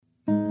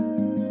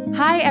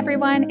Hi,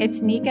 everyone. It's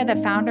Nika, the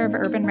founder of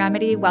Urban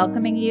Remedy,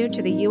 welcoming you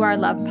to the You Are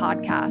Love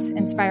podcast,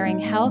 inspiring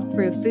health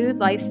through food,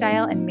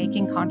 lifestyle, and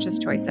making conscious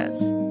choices.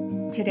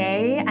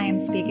 Today, I am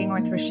speaking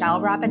with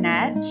Rochelle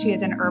Robinette. She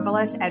is an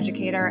herbalist,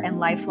 educator, and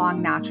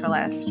lifelong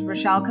naturalist.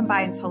 Rochelle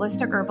combines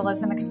holistic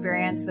herbalism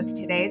experience with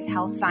today's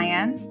health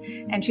science,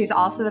 and she's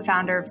also the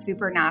founder of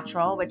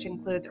Supernatural, which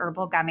includes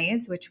herbal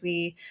gummies, which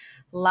we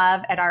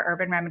love at our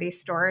Urban Remedy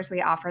stores.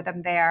 We offer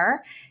them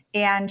there.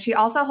 And she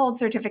also holds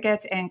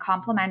certificates in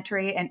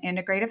complementary and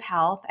integrative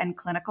health and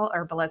clinical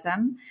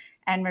herbalism.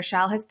 And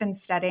Rochelle has been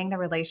studying the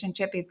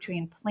relationship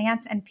between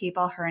plants and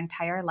people her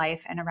entire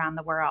life and around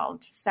the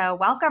world. So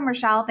welcome,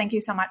 Rochelle. Thank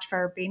you so much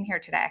for being here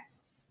today.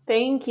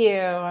 Thank you.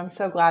 I'm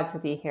so glad to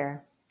be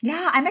here.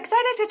 Yeah, I'm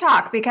excited to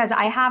talk because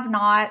I have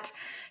not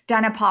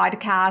done a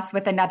podcast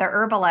with another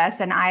herbalist,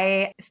 and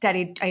I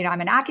studied,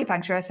 I'm an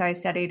acupuncturist, so I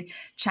studied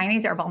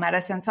Chinese herbal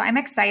medicine. So I'm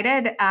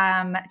excited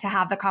to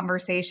have the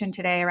conversation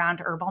today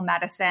around herbal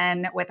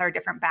medicine with our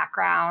different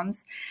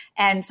backgrounds.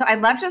 And so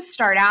I'd love to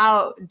start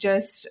out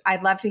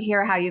I'd love to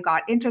hear how you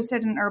got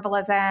interested in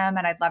herbalism,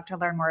 and I'd love to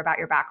learn more about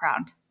your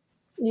background.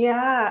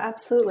 Yeah,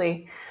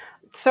 absolutely.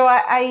 So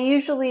I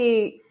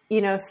usually,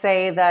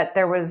 say that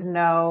there was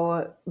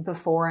no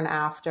before and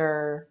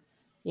after,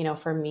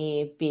 for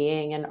me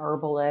being an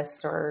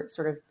herbalist or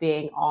sort of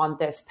being on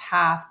this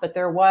path, but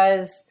there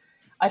was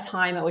a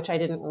time at which I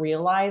didn't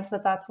realize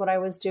that that's what I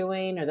was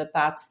doing or that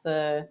that's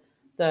the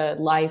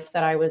life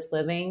that I was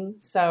living.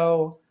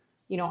 So,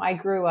 I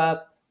grew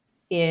up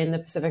in the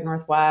Pacific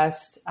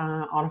Northwest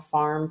on a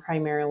farm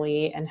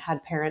primarily and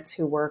had parents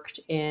who worked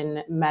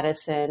in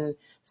medicine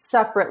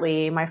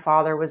separately. My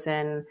father was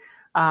in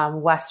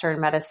Western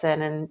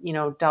medicine and,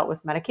 dealt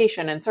with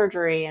medication and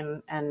surgery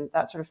and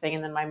that sort of thing.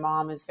 And then my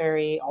mom is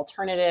very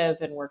alternative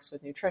and works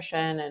with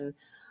nutrition and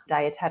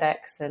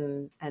dietetics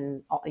and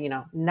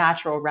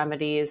natural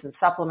remedies and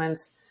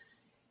supplements.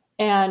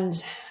 And,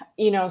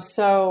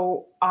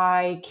 so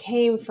I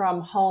came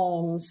from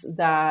homes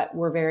that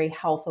were very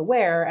health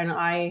aware, and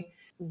I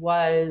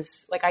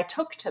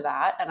took to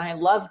that and I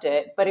loved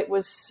it, but it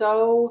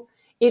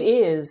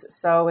is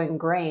so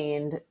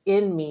ingrained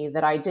in me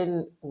that I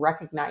didn't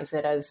recognize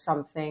it as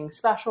something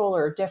special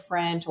or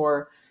different,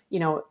 or,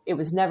 it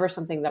was never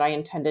something that I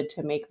intended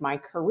to make my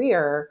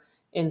career.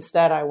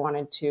 Instead, I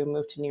wanted to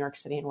move to New York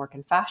City and work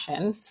in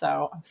fashion.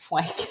 So I was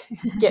like,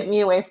 get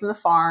me away from the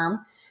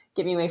farm,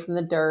 get me away from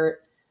the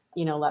dirt,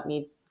 let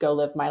me go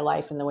live my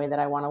life in the way that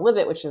I want to live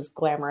it, which is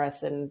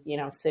glamorous and,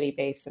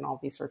 city-based and all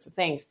these sorts of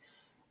things.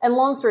 And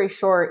long story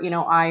short,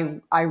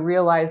 I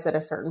realized at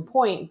a certain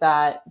point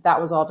that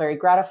was all very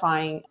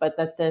gratifying, but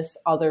that this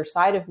other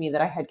side of me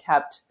that I had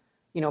kept,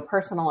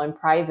 personal and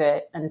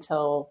private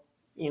until,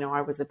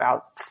 I was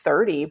about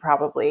 30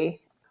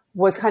 probably,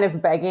 was kind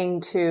of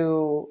begging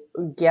to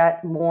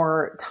get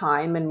more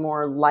time and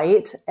more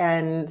light.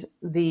 And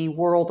the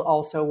world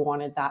also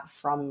wanted that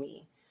from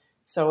me.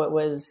 So it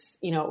was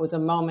a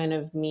moment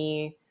of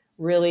me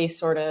really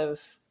sort of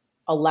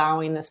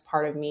allowing this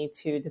part of me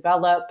to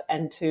develop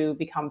and to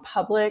become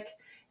public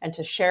and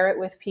to share it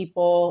with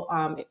people.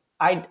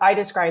 I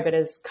describe it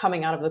as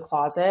coming out of the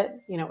closet.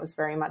 It was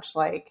very much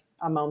like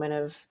a moment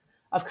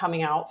of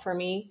coming out for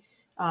me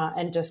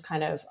and just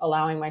kind of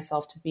allowing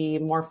myself to be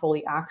more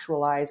fully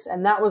actualized.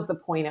 And that was the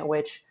point at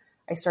which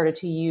I started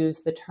to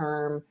use the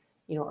term,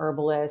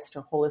 herbalist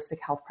or holistic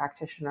health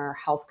practitioner,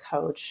 health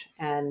coach,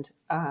 and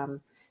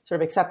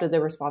sort of accepted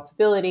the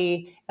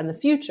responsibility and the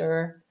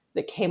future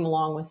that came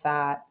along with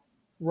that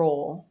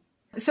role.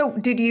 So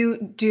did you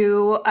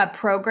do a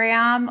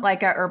program,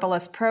 like a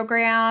herbalist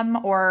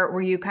program, or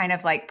were you kind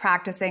of like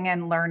practicing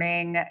and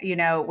learning,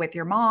 with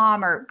your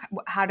mom, or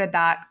how did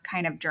that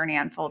kind of journey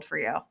unfold for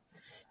you?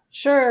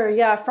 Sure.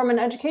 Yeah. From an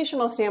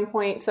educational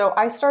standpoint, so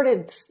I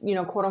started,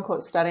 quote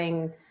unquote,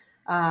 studying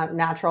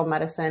natural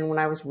medicine when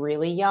I was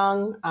really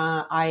young.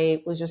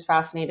 I was just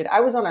fascinated.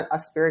 I was on a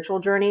spiritual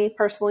journey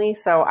personally.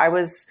 So I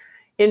was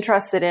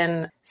interested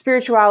in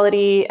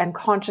spirituality and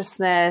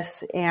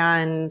consciousness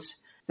and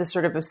the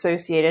sort of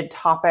associated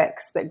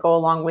topics that go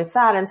along with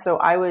that. And so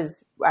I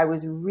was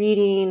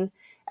reading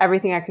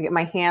everything I could get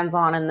my hands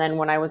on. And then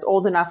when I was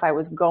old enough, I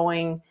was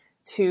going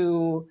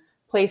to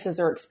places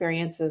or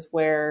experiences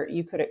where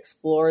you could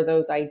explore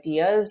those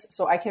ideas.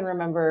 So I can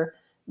remember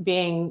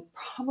being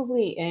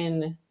probably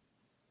in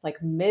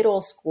like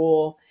middle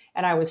school,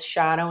 and I was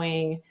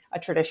shadowing a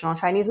traditional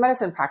Chinese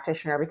medicine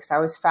practitioner because I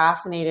was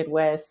fascinated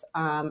with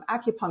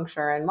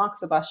acupuncture and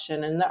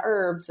moxibustion and the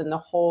herbs and that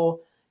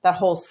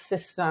whole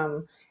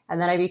system. And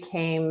then I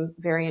became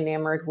very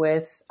enamored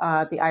with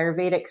the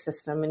Ayurvedic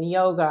system and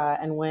yoga,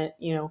 and went,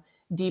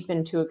 deep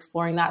into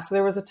exploring that. So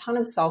there was a ton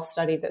of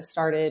self-study that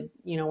started,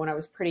 when I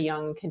was pretty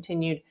young,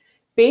 continued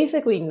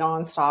basically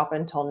nonstop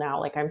until now.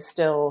 Like I'm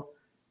still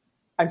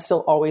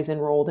always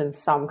enrolled in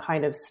some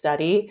kind of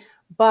study.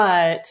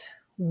 But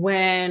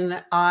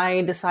when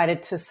I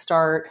decided to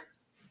start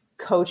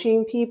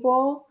coaching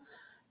people,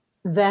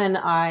 then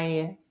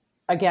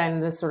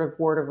again, this sort of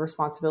word of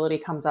responsibility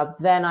comes up.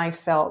 Then I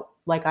felt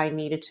like I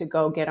needed to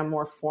go get a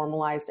more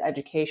formalized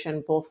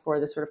education, both for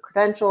the sort of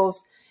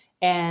credentials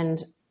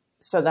and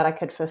so that I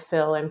could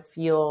fulfill and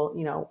feel,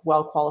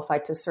 well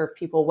qualified to serve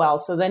people well.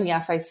 So then,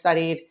 yes, I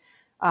studied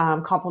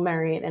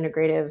complementary and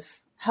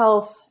integrative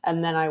health.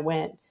 And then I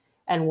went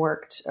and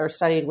worked or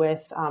studied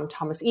with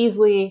Thomas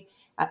Easley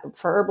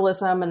for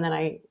herbalism. And then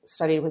I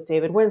studied with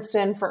David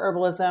Winston for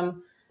herbalism,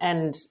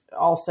 and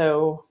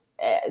also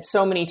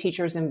so many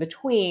teachers in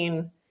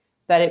between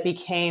that it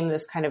became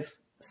this kind of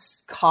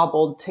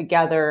cobbled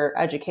together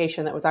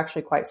education that was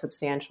actually quite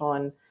substantial.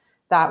 And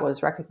that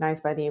was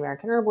recognized by the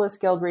American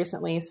Herbalist Guild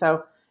recently.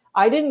 So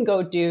I didn't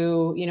go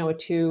do, a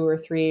 2 or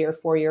 3 or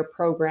 4 year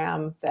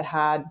program that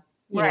had,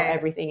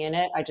 everything in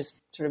it. I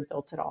just sort of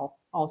built it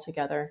all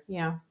together.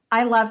 Yeah.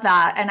 I love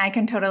that. And I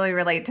can totally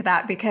relate to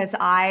that because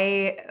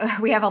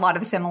we have a lot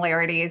of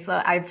similarities.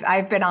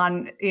 I've been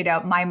on,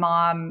 my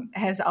mom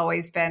has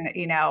always been,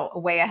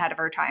 way ahead of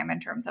her time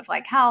in terms of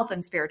like health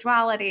and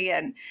spirituality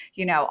and,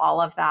 all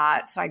of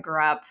that. So I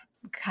grew up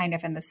kind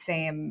of in the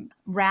same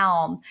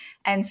realm.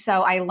 And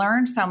so I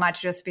learned so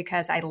much just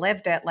because I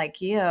lived it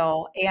like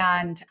you.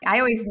 And I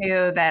always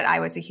knew that I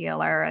was a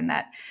healer and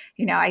that,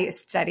 I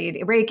studied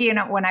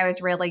Reiki when I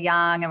was really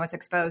young and was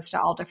exposed to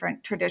all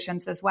different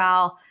traditions as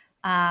well.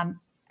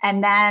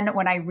 And then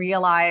when I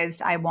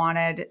realized I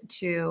wanted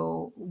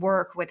to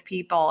work with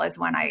people is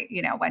when I,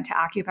 went to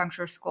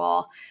acupuncture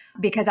school,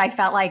 because I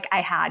felt like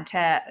I had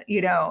to,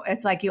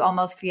 it's like you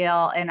almost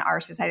feel in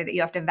our society that you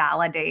have to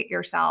validate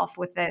yourself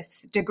with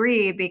this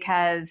degree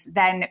because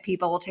then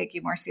people will take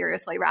you more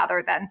seriously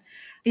rather than,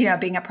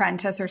 being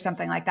apprentice or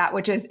something like that,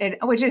 which is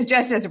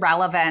just as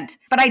relevant.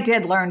 But I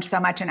did learn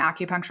so much in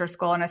acupuncture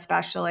school, and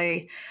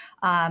especially,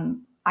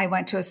 I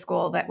went to a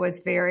school that was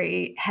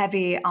very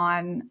heavy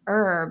on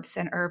herbs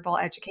and herbal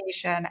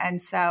education.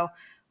 And so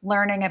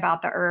learning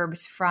about the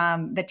herbs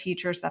from the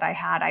teachers that I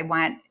had, it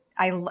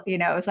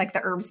was like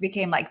the herbs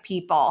became like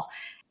people.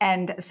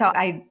 And so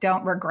I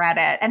don't regret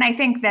it. And I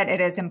think that it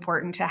is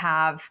important to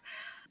have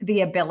the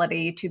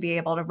ability to be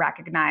able to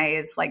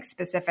recognize like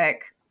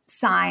specific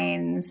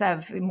signs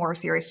of more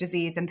serious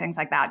disease and things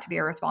like that to be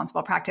a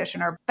responsible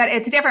practitioner. But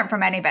it's different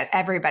from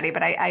everybody.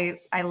 But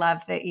I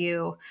love that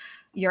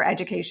your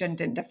education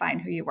didn't define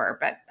who you were,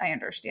 but I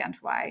understand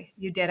why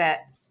you did it.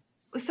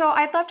 So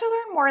I'd love to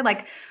learn more,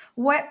 like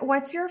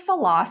what's your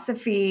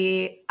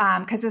philosophy?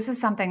 Because this is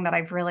something that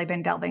I've really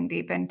been delving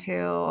deep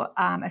into,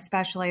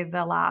 especially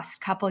the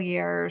last couple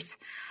years,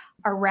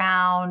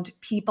 around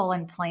people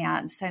and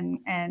plants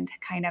and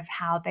kind of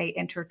how they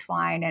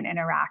intertwine and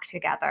interact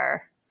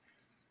together.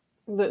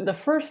 The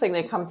first thing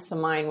that comes to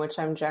mind, which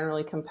I'm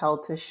generally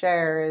compelled to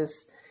share,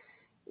 is,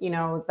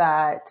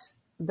 that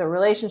the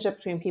relationship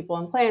between people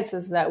and plants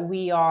is that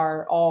we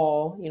are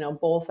all,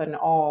 both and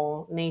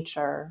all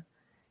nature.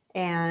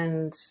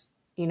 And,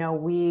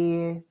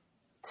 we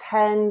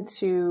tend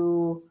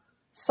to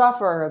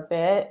suffer a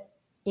bit,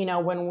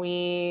 when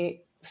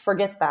we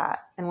forget that.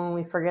 And when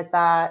we forget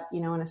that,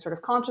 in a sort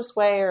of conscious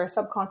way or a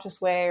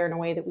subconscious way or in a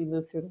way that we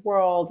move through the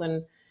world.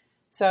 And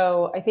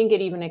so I think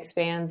it even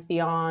expands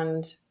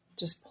beyond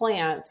just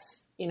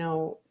plants,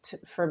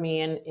 for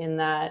me in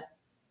that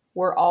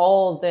we're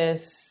all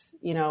this,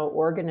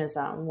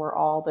 organism, we're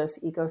all this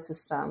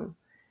ecosystem.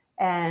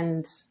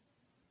 And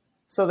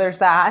so there's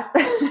that.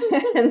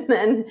 And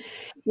then,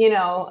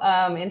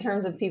 in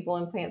terms of people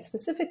and plants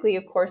specifically,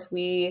 of course,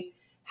 we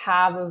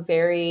have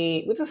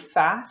a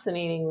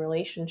fascinating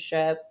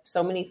relationship,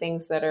 so many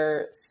things that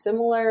are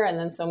similar, and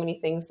then so many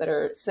things that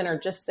are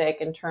synergistic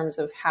in terms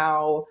of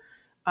how,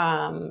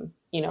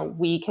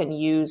 we can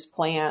use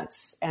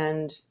plants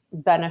and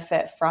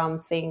benefit from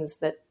things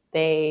that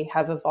they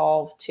have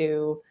evolved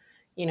to,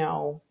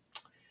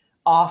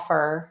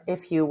 offer,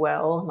 if you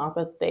will. Not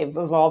that they've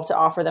evolved to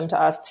offer them to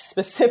us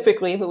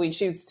specifically, but we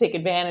choose to take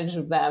advantage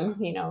of them,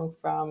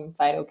 from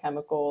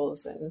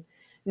phytochemicals and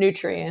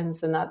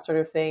nutrients and that sort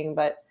of thing.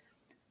 But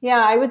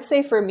yeah, I would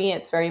say for me,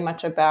 it's very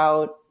much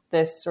about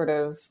this sort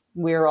of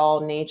we're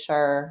all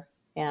nature.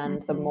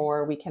 And the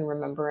more we can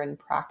remember and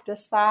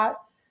practice that,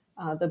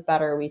 the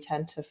better we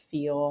tend to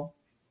feel.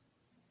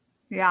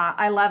 Yeah,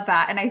 I love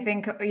that. And I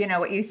think,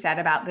 what you said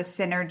about the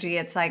synergy,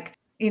 it's like,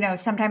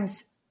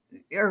 sometimes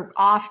or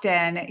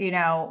often,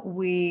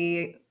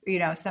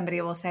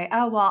 somebody will say,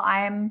 oh, well,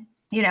 I'm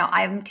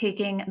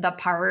taking the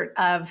part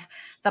of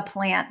the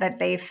plant that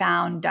they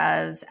found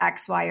does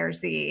X, Y, or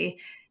Z.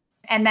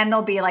 And then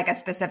there'll be like a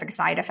specific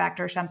side effect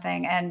or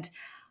something. And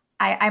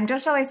I'm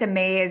just always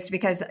amazed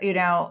because,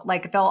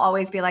 like they'll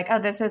always be like, oh,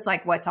 this is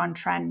like what's on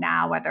trend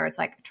now, whether it's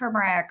like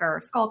turmeric or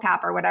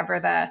skullcap or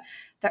whatever the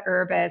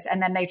herb is. And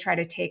then they try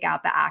to take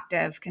out the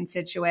active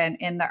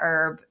constituent in the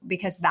herb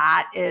because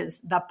that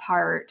is the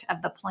part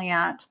of the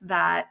plant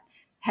that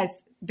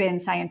has been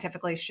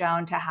scientifically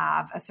shown to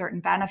have a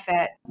certain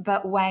benefit.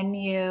 But when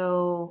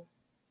you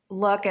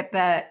look at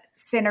the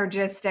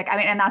synergistic,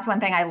 and that's one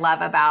thing I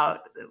love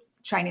about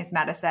Chinese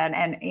medicine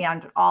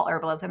and all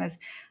herbalism is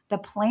the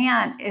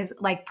plant is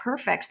like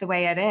perfect the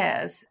way it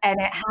is. And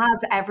it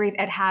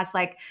has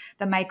like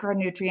the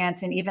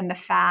micronutrients and even the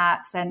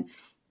fats. And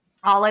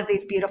all of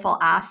these beautiful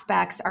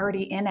aspects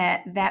already in it,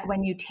 that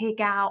when you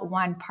take out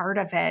one part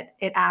of it,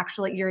 it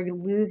actually, you're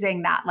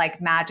losing that like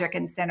magic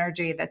and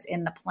synergy that's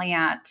in the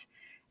plant.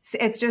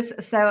 It's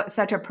just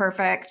such a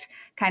perfect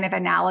kind of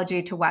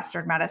analogy to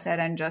Western medicine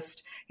and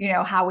just,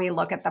 how we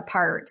look at the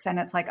parts. And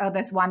it's like, oh,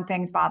 this one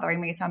thing's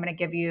bothering me, so I'm going to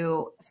give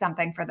you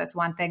something for this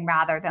one thing,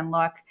 rather than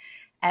look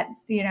at,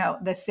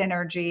 the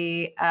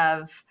synergy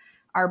of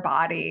our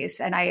bodies.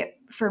 And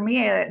for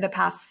me, the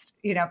past,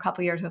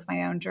 couple years with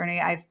my own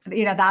journey,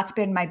 that's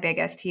been my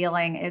biggest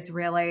healing, is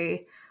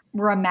really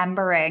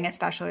remembering,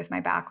 especially with my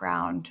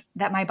background,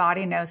 that my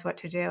body knows what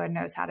to do and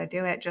knows how to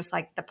do it. Just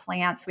like the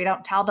plants, we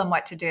don't tell them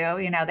what to do.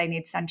 They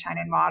need sunshine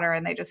and water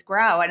and they just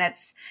grow. And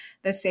it's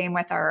the same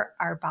with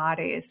our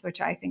bodies, which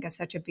I think is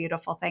such a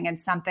beautiful thing, and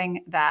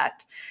something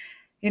that,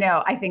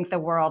 I think the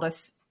world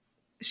is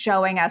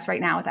showing us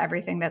right now with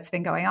everything that's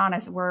been going on,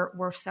 is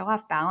we're so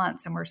off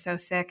balance, and we're so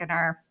sick,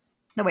 and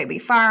the way we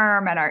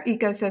farm and our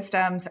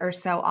ecosystems are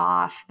so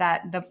off,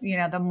 that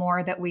the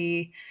more that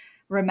we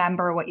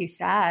remember what you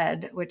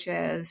said, which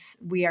is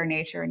we are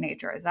nature and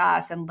nature is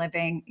us, and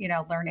living,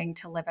 learning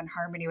to live in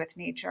harmony with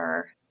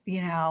nature,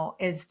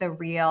 is the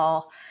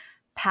real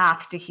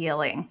path to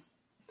healing.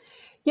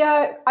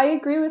 Yeah, I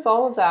agree with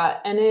all of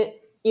that. And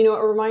it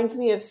reminds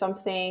me of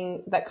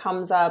something that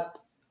comes up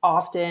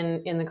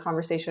often in the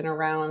conversation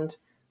around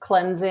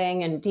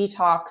cleansing and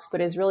detox, but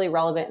is really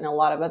relevant in a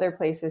lot of other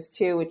places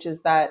too, which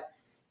is that,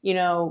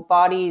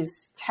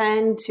 bodies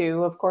tend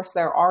to, of course,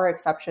 there are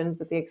exceptions,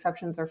 but the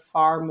exceptions are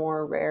far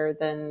more rare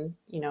than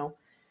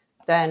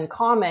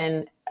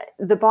common.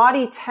 The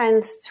body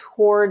tends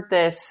toward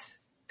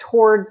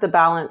the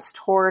balance,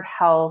 toward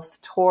health,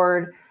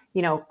 toward,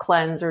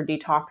 cleanse or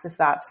detox, if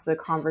that's the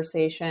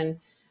conversation.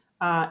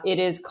 It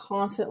is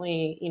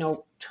constantly,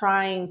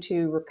 trying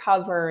to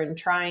recover and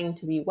trying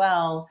to be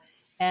well.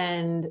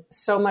 And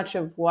so much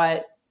of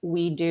what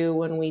we do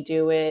when we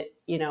do it,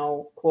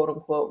 quote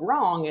unquote,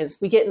 wrong, is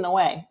we get in the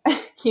way.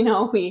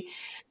 We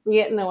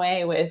get in the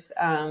way with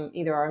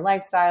either our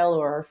lifestyle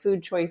or our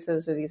food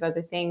choices or these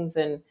other things.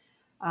 And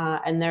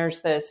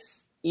there's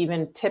this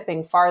even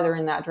tipping farther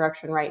in that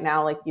direction right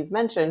now, like you've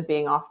mentioned,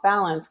 being off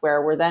balance,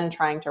 where we're then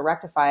trying to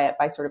rectify it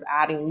by sort of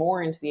adding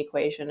more into the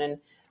equation. And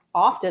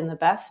often the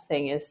best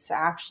thing is to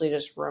actually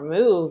just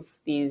remove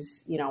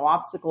these,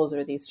 obstacles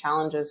or these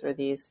challenges or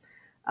these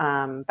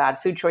bad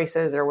food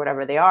choices or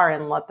whatever they are,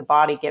 and let the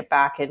body get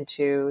back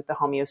into the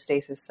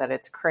homeostasis that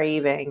it's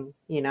craving,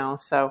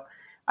 So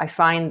I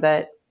find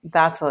that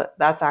that's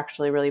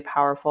actually really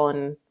powerful,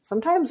 and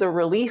sometimes a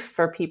relief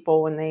for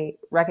people when they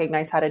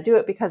recognize how to do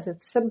it, because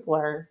it's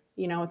simpler,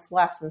 it's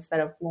less instead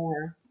of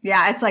more.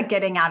 Yeah, it's like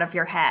getting out of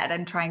your head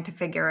and trying to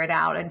figure it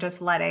out and just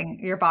letting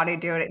your body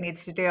do what it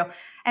needs to do.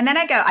 And then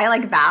I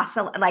like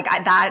Vaseline,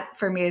 that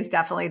for me is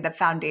definitely the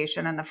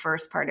foundation and the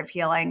first part of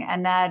healing.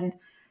 And then,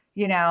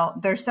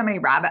 there's so many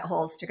rabbit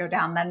holes to go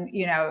down. Then,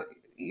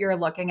 you're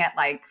looking at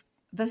like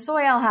the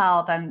soil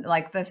health and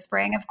like the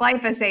spraying of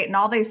glyphosate and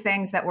all these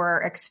things that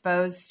we're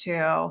exposed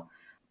to,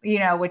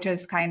 which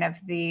is kind of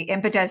the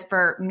impetus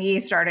for me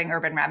starting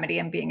Urban Remedy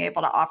and being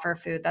able to offer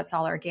food that's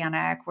all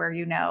organic, where,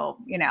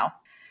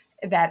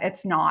 that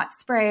it's not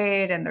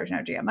sprayed and there's no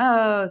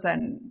GMOs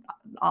and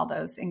all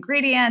those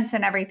ingredients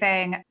and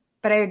everything.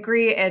 But I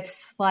agree.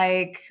 It's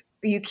like,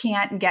 you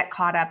can't get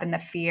caught up in the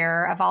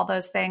fear of all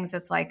those things.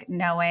 It's like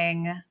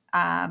knowing,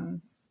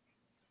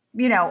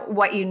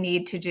 what you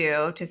need to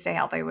do to stay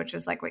healthy, which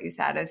is like what you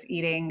said, is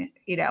eating,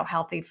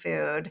 healthy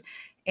food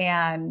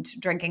and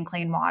drinking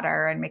clean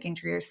water and making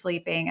sure you're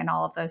sleeping and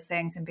all of those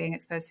things, and being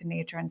exposed to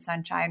nature and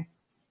sunshine.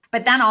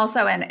 But then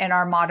also in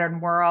our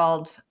modern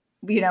world,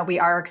 we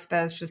are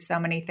exposed to so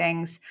many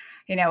things,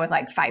 with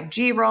like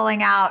 5G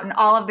rolling out and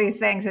all of these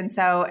things. And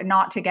so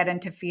not to get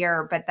into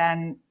fear, but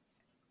then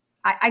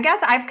I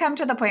guess I've come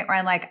to the point where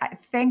I'm like, I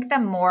think the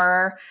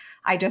more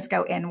I just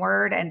go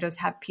inward and just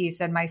have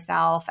peace in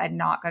myself and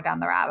not go down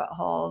the rabbit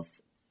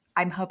holes,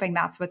 I'm hoping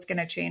that's what's going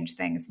to change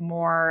things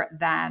more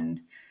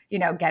than,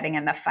 getting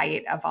in the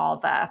fight of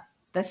all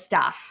the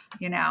stuff,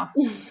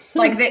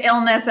 like the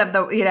illness of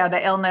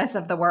the illness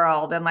of the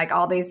world, and like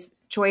all these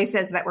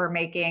choices that we're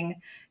making.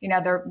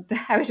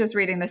 I was just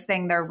reading this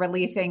thing, they're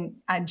releasing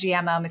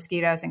GMO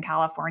mosquitoes in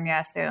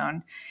California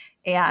soon.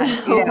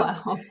 And,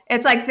 Wow.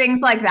 It's like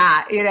things like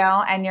that,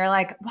 and you're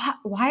like,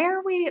 why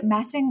are we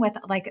messing with,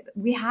 like,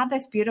 we had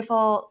this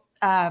beautiful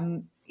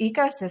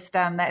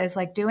ecosystem that is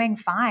like doing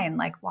fine.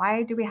 Like,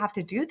 why do we have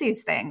to do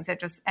these things?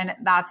 Those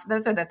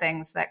are the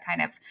things that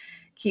kind of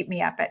keep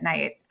me up at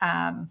night.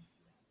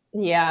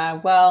 Yeah.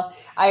 Well,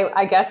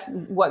 I guess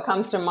what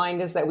comes to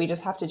mind is that we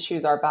just have to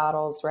choose our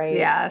battles, right?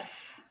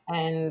 Yes.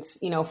 And,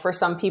 for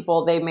some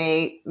people, they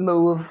may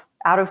move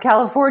out of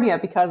California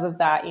because of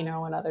that,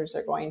 and others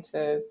are going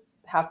to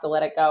have to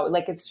let it go.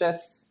 Like, it's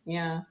just,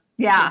 you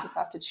just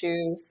have to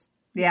choose.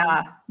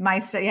 Yeah.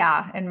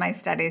 In my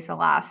studies the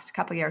last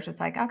couple of years, it's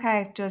like,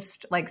 okay,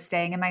 just like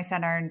staying in my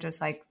center and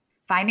just like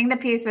finding the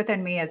peace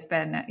within me has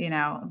been,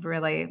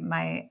 really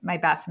my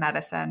best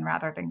medicine,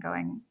 rather than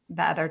going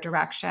the other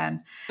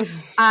direction.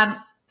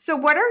 So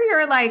what are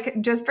your,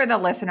 like, just for the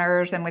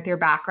listeners and with your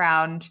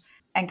background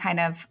and kind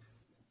of,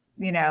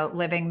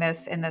 living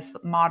this in this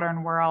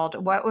modern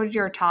world, what would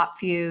your top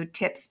few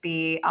tips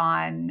be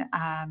on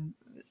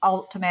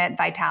ultimate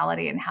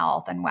vitality and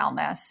health and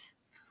wellness?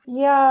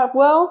 Yeah,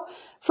 well,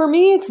 for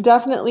me, it's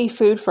definitely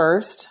food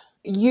first.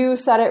 You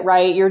said it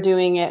right. You're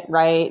doing it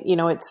right.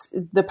 It's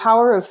the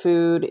power of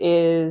food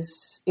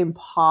is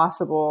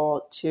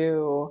impossible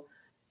to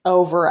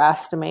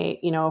overestimate.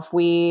 If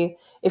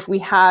we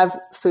have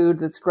food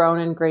that's grown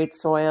in great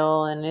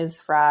soil and is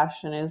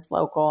fresh and is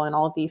local and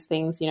all of these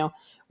things,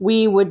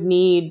 we would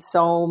need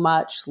so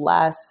much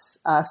less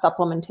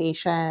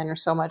supplementation or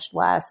so much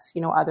less,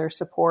 other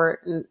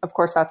support. And of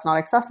course, that's not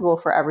accessible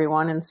for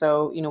everyone. And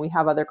so, we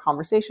have other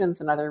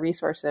conversations and other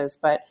resources.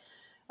 But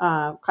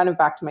kind of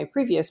back to my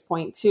previous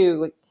point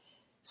too, like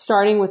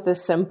starting with the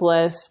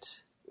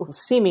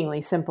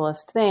seemingly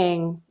simplest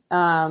thing,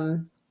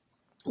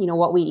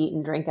 what we eat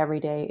and drink every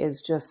day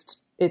is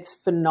it's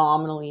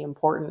phenomenally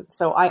important.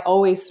 So I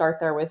always start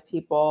there with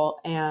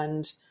people.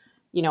 And,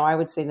 I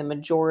would say the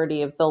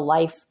majority of the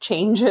life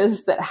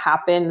changes that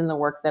happen in the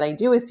work that I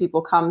do with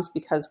people comes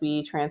because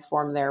we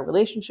transform their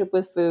relationship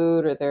with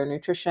food or their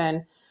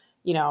nutrition,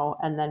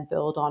 and then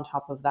build on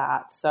top of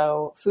that.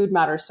 So food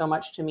matters so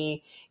much to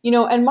me,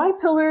 and my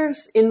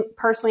pillars in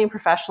personally and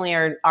professionally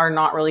are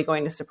not really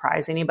going to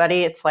surprise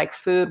anybody. It's like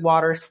food,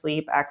 water,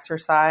 sleep,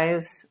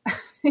 exercise,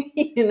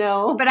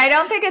 But I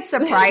don't think it's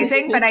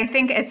surprising, but I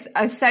think it's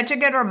such a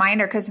good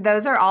reminder because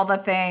those are all the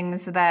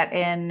things that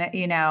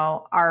in,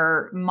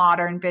 our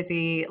modern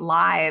busy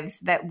lives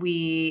that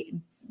we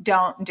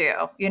don't do.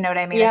 You know what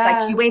I mean? Yeah.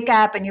 It's like you wake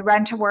up and you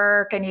run to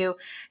work and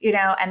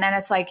and then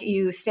it's like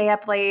you stay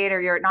up late or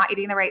you're not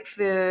eating the right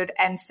food.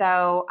 And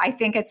so I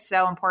think it's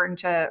so important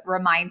to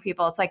remind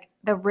people, it's like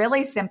the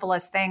really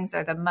simplest things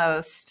are the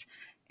most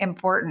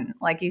important.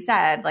 Like you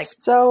said, like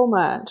so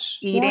much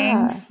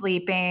eating,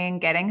 sleeping,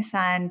 getting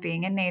sun,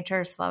 being in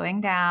nature, slowing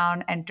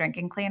down and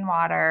drinking clean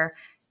water,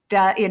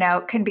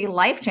 can be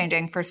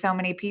life-changing for so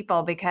many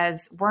people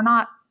because we're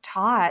not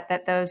taught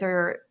that those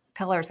are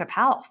pillars of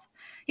health.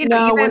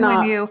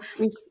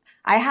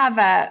 I have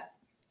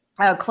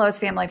a close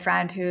family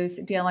friend who's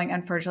dealing,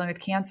 unfortunately,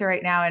 with cancer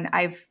right now. And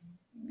I've,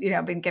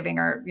 been giving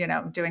her,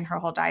 doing her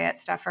whole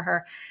diet stuff for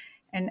her.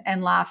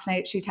 And last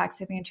night she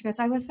texted me and she goes,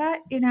 I was at,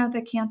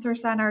 the cancer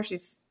center.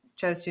 She's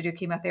chose to do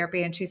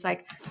chemotherapy. And she's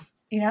like,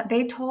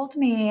 they told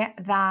me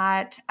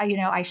that,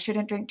 I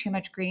shouldn't drink too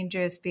much green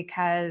juice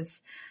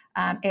because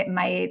it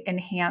might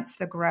enhance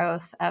the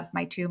growth of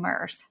my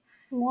tumors.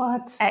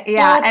 What?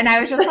 Yeah. What? And I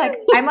was just like,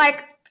 I'm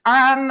like,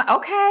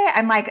 okay.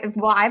 I'm like,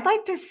 well, I'd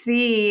like to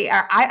see,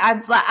 or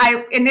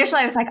I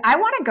initially I was like, I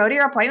want to go to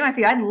your appointment with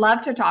you. I'd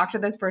love to talk to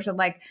this person.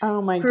 Like, oh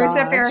my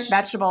cruciferous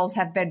vegetables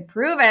have been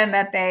proven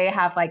that they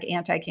have like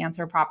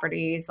anti-cancer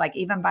properties, like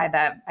even by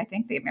I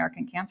think the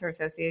American Cancer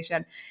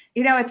Association,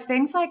 it's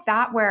things like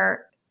that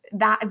where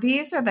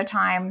these are the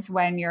times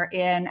when you're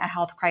in a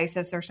health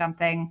crisis or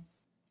something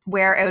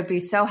where it would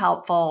be so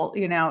helpful,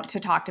 to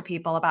talk to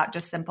people about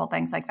just simple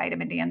things like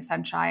vitamin D and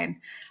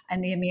sunshine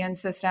and the immune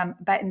system.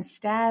 But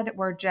instead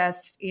we're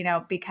just,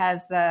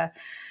 because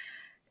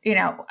we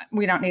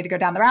don't need to go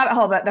down the rabbit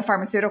hole, but the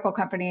pharmaceutical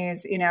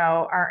companies,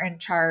 are in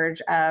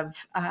charge of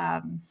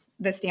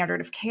the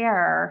standard of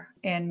care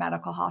in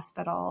medical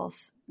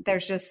hospitals.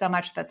 There's just so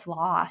much that's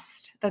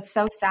lost. That's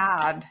so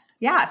sad.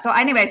 Yeah. So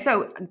anyway,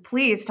 so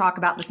please talk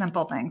about the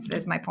simple things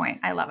is my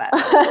point. I love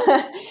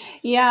it.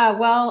 Yeah.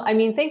 Well, I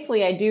mean,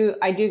 thankfully I do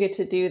get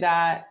to do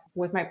that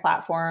with my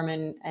platform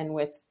and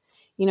with,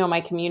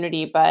 my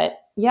community, but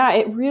yeah,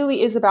 it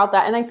really is about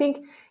that. And I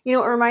think, it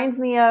reminds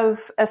me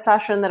of a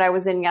session that I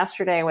was in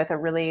yesterday with a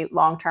really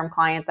long-term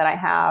client that I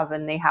have,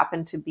 and they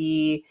happen to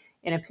be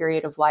in a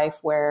period of life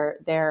where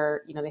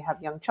they're, they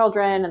have young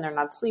children and they're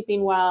not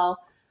sleeping well.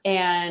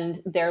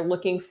 And they're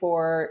looking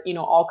for,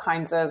 all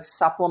kinds of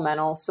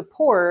supplemental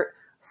support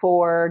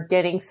for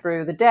getting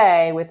through the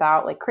day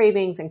without like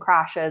cravings and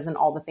crashes and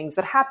all the things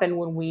that happen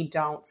when we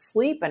don't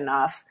sleep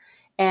enough.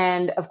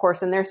 And of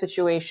course, in their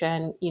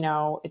situation,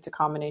 it's a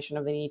combination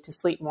of they need to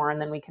sleep more and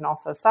then we can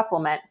also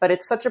supplement. But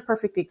it's such a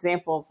perfect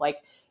example of like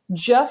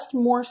just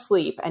more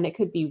sleep. And it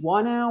could be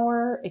 1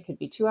 hour, it could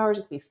be 2 hours,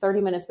 it could be 30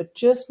 minutes, but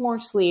just more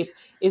sleep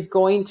is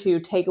going to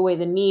take away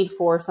the need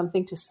for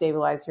something to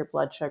stabilize your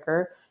blood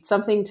sugar,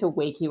 something to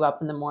wake you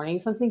up in the morning,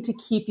 something to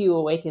keep you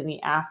awake in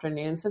the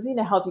afternoon, something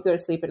to help you go to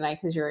sleep at night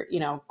because your,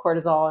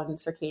 cortisol and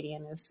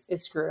circadian is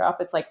screwed up.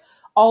 It's like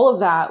all of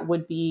that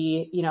would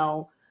be,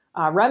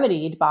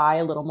 remedied by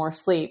a little more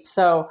sleep.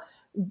 So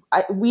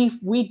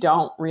we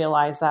don't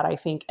realize that, I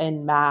think,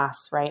 en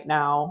masse right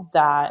now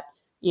that,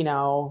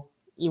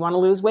 you want to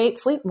lose weight,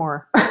 sleep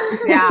more.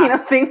 Yeah.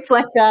 Things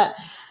like that.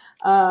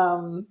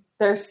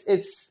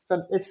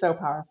 It's so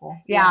powerful.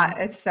 Yeah,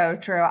 it's so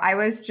true. I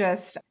was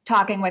just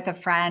talking with a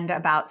friend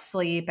about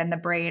sleep and the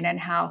brain and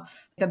how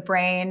the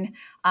brain,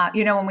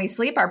 when we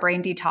sleep, our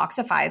brain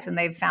detoxifies, and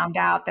they've found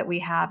out that we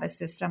have a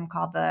system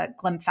called the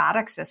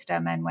glymphatic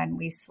system. And when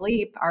we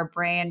sleep, our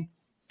brain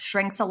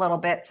shrinks a little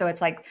bit. So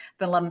it's like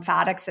the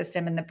lymphatic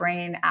system in the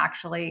brain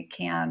actually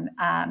can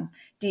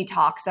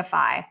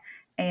detoxify.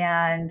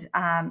 And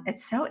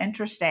it's so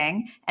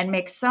interesting and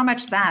makes so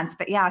much sense.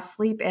 But yeah,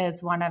 sleep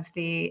is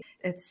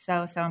it's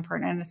so, so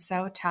important. And it's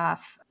so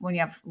tough when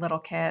you have little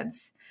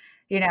kids,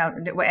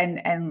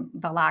 and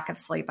the lack of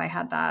sleep.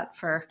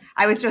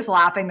 I was just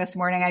laughing this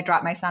morning. I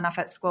dropped my son off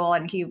at school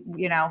and he,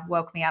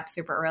 woke me up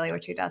super early,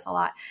 which he does a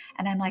lot.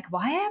 And I'm like,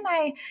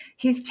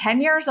 he's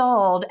 10 years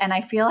old and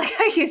I feel like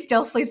he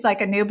still sleeps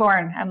like a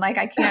newborn. I'm like,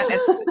 I can't,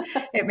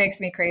 it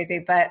makes me crazy.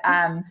 But,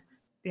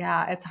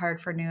 yeah, it's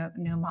hard for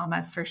new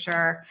mamas for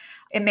sure.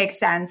 It makes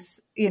sense,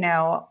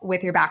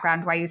 with your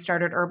background, why you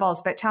started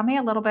Herbals, but tell me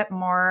a little bit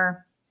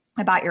more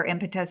about your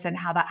impetus and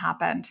how that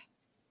happened.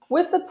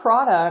 With the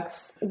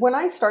products, when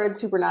I started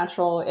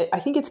Supernatural,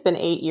 I think it's been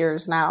 8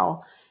 years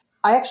now.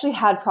 I actually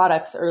had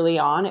products early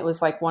on. It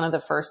was like one of the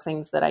first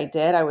things that I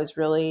did. I've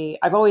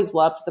always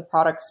loved the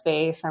product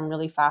space. I'm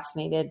really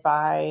fascinated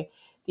by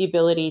the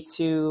ability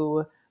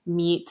to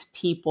meet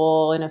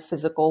people in a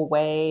physical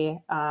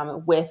way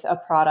with a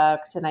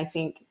product. And I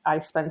think I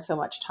spend so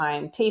much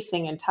time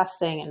tasting and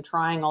testing and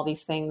trying all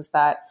these things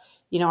that,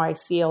 I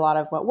see a lot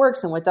of what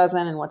works and what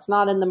doesn't and what's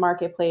not in the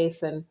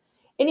marketplace. And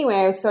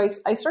anyway, so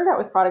I started out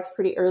with products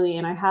pretty early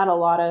and I had a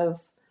lot of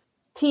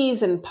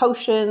teas and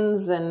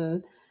potions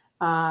and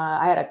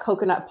I had a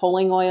coconut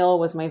pulling oil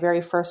was my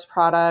very first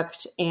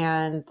product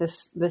and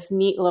this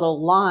neat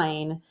little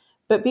line.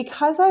 But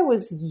because I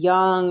was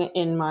young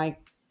in my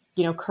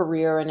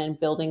career and in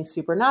building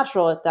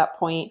Supernatural at that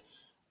point,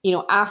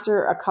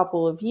 after a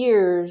couple of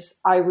years,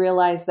 I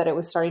realized that it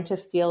was starting to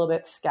feel a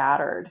bit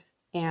scattered.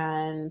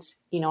 And,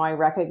 I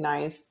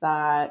recognized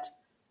that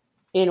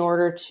in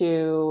order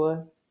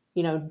to,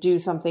 do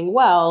something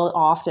well,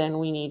 often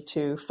we need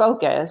to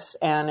focus,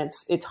 and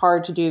it's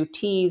hard to do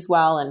teas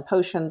well and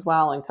potions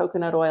well and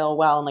coconut oil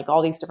well and like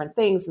all these different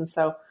things. And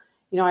so,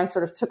 I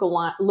sort of took a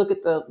look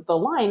at the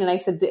line and I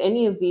said, do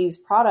any of these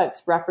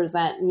products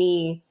represent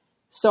me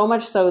so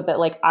much so that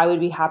like I would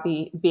be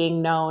happy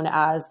being known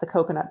as the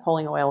coconut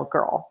pulling oil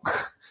girl?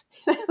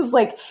 I was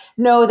like,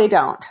 no, they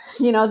don't.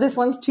 This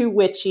one's too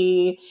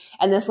witchy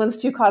and this one's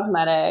too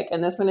cosmetic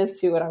and this one is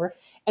too whatever.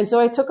 And so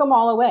I took them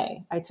all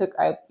away. I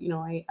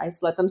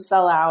let them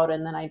sell out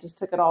and then I just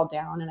took it all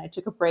down and I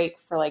took a break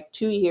for like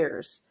 2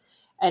 years.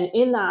 And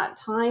in that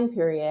time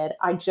period,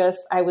 I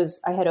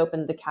had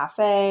opened the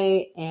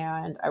cafe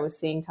and I was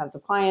seeing tons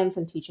of clients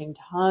and teaching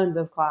tons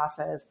of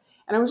classes.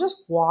 And I was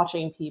just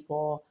watching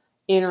people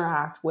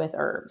interact with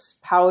herbs,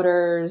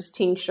 powders,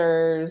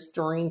 tinctures,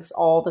 drinks,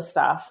 all the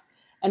stuff,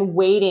 and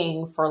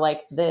waiting for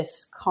like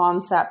this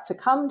concept to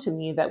come to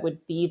me that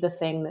would be the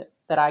thing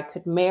that I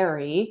could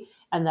marry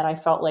and that I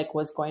felt like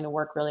was going to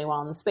work really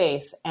well in the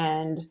space.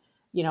 And,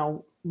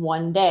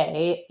 one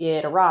day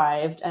it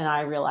arrived and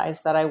I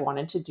realized that I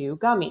wanted to do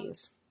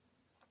gummies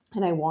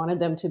and I wanted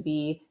them to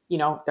be,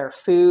 they're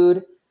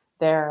food,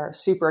 they're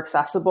super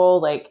accessible.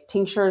 Like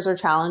tinctures are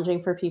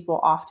challenging for people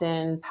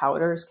often,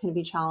 powders can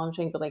be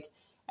challenging, but like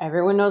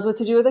everyone knows what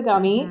to do with a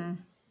gummy.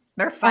 Mm-hmm.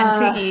 They're fun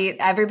to eat.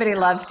 Everybody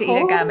loves to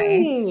eat a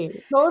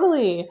gummy.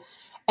 Totally.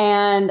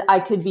 And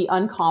I could be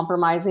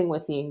uncompromising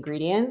with the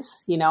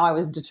ingredients. I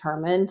was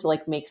determined to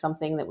like make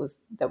something that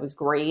was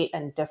great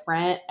and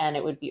different, and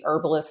it would be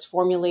herbalist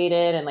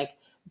formulated. And like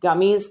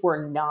gummies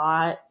were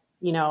not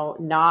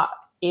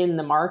in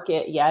the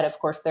market yet. Of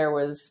course, there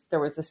was the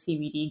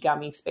CBD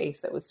gummy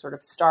space that was sort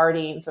of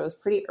starting. So it was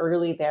pretty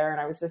early there.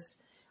 And I was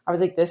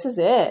like, this is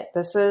it.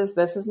 This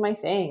is my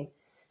thing.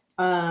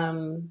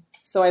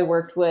 So I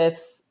worked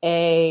with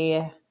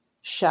a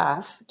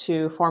chef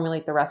to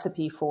formulate the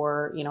recipe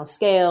for,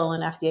 scale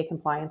and FDA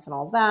compliance and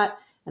all that.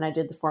 And I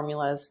did the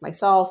formulas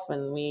myself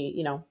and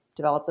we,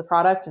 developed the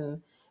product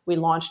and we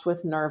launched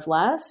with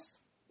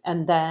Nerveless.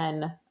 And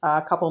then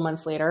a couple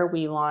months later,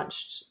 we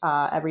launched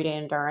Everyday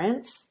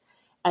Endurance.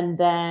 And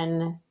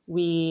then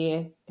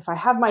if I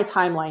have my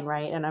timeline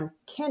right, and I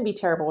can be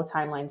terrible with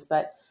timelines,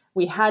 but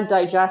we had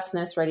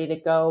Digestness ready to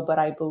go, but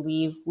I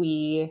believe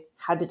we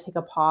had to take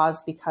a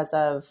pause because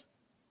of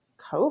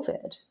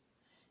COVID,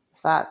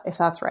 if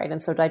that's right.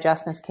 And so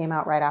Digestness came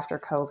out right after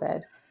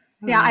COVID.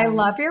 Yeah, I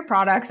love your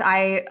products.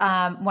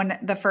 When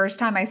the first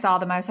time I saw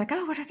them, I was like,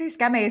 oh, what are these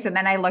gummies? And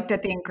then I looked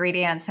at the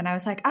ingredients and I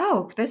was like,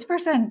 oh, this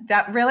person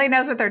really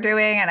knows what they're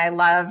doing. And I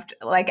loved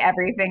like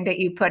everything that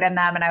you put in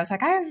them. And I was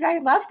like, I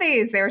love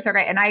these. They were so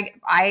great. And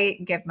I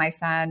give my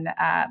son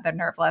the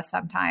Nerveless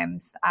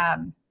sometimes.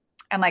 And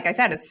like I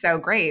said, it's so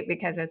great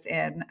because it's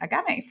in a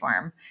gummy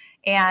form.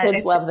 And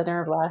kids love the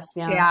Nerveless.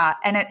 Yeah. Yeah.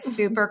 And it's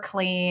super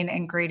clean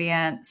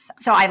ingredients.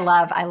 So I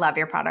love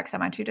your product so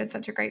much. You did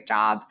such a great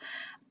job.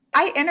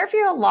 I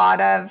interview a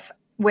lot of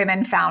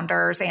women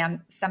founders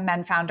and some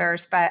men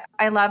founders, but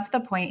I love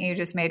the point you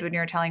just made when you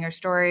were telling your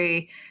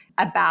story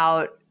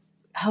about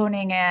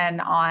honing in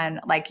on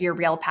like your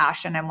real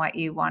passion and what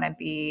you want to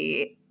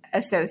be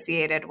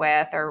associated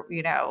with, or,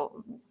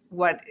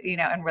 what,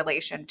 in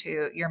relation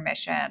to your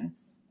mission.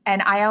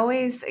 And I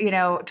always,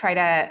 try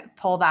to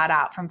pull that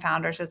out from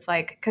founders. It's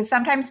like, because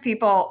sometimes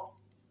people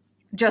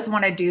just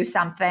want to do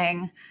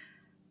something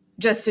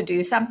just to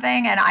do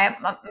something. And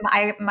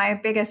my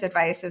biggest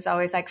advice is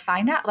always like,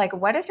 find out, like,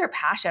 what is your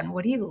passion?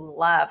 What do you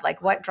love?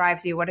 Like, what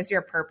drives you? What is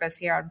your purpose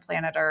here on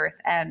planet Earth?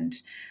 And,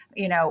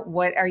 you know,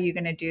 what are you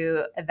going to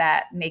do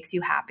that makes you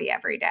happy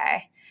every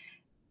day?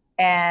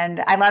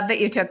 And I love that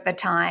you took the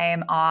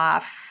time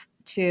off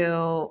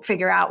to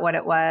figure out what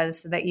it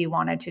was that you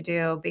wanted to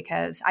do,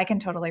 because I can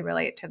totally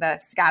relate to the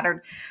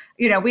scattered,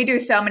 you know, we do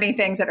so many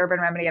things at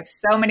Urban Remedy, have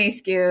so many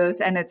SKUs.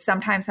 And it's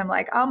sometimes I'm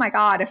like, oh my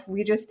God, if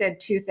we just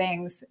did 2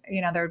 things,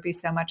 you know, there would be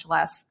so much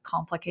less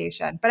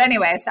complication. But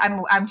anyways,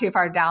 I'm too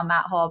far down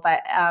that hole,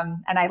 but,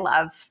 and I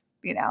love,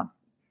 you know,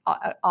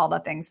 all the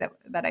things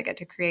that I get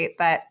to create.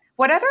 But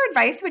what other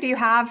advice would you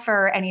have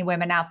for any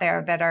women out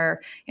there that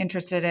are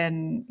interested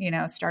in, you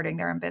know, starting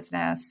their own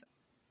business?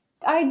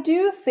 I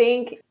do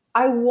think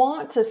I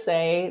want to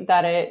say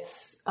that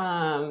it's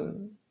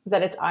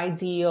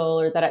ideal,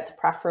 or that it's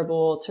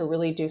preferable to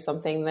really do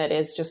something that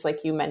is just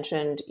like you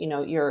mentioned, you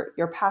know,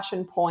 your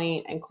passion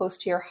point and close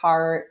to your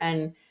heart.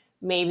 And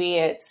maybe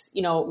it's,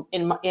 you know,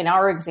 in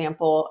our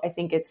example, I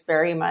think it's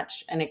very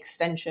much an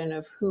extension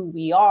of who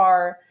we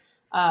are.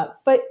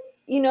 But,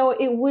 you know,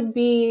 it would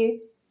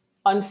be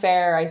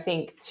unfair, I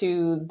think,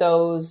 to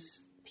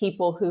those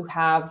people who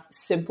have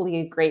simply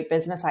a great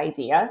business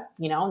idea,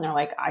 you know, and they're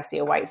like, I see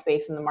a white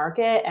space in the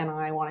market and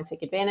I want to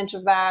take advantage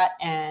of that.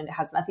 And it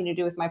has nothing to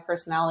do with my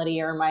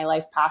personality or my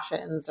life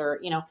passions, or,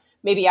 you know,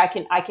 maybe I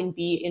can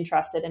be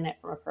interested in it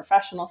from a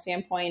professional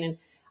standpoint. And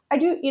I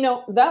do, you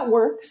know, that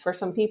works for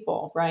some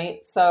people,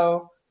 right?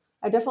 So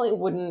I definitely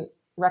wouldn't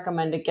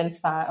recommend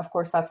against that. Of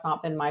course, that's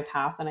not been my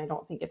path, and I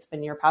don't think it's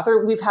been your path.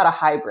 Or we've had a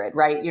hybrid,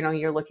 right? You know,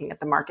 you're looking at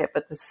the market,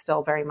 but this is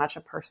still very much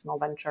a personal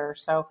venture.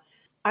 So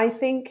I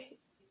think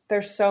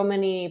there's so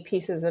many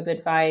pieces of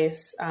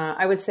advice.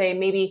 I would say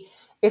maybe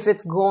if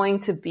it's going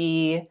to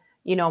be,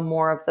 you know,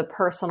 more of the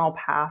personal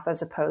path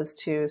as opposed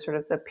to sort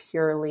of the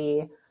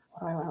purely,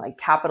 like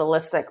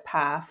capitalistic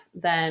path,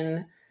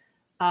 then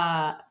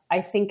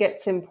I think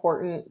it's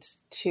important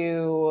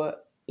to,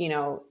 you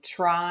know,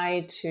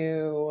 try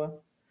to,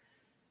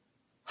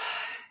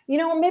 you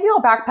know, maybe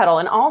I'll backpedal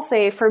and I'll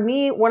say, for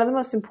me, one of the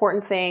most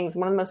important things,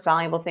 one of the most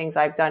valuable things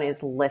I've done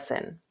is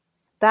listen.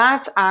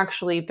 That's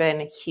actually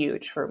been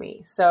huge for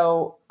me.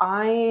 So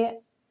I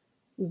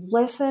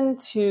listen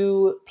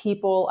to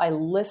people, I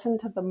listen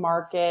to the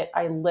market,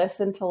 I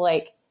listen to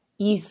like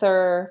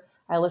ether,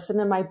 I listen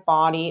to my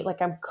body.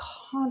 Like, I'm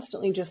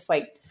constantly just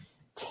like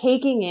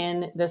taking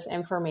in this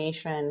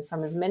information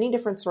from as many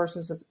different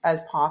sources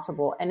as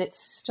possible. And it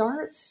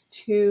starts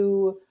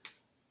to,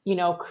 you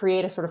know,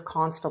 create a sort of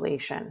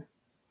constellation.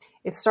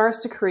 It starts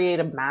to create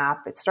a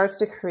map. It starts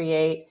to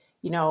create,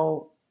 you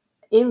know,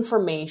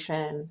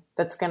 information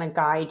that's going to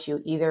guide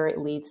you. Either it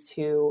leads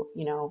to,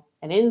 you know,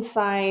 an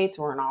insight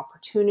or an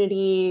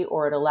opportunity,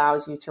 or it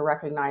allows you to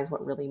recognize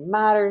what really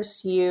matters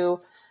to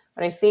you.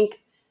 But I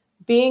think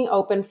being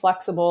open,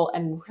 flexible,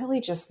 and really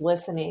just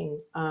listening,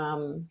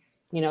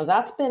 you know,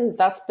 that's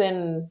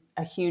been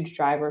a huge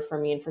driver for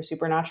me and for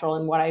Supernatural.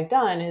 And what I've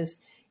done is,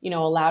 you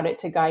know, allowed it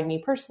to guide me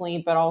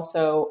personally, but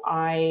also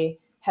I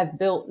have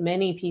built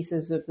many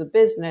pieces of the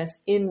business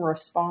in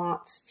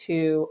response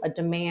to a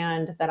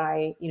demand that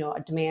a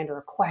demand or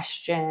a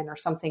question or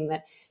something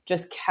that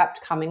just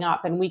kept coming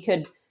up. And we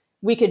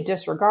could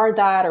disregard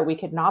that, or we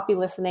could not be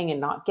listening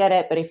and not get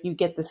it. But if you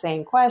get the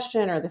same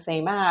question or the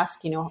same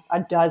ask, you know,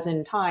 a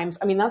dozen times,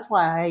 I mean, that's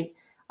why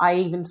I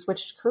even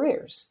switched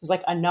careers. It was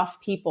like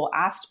enough people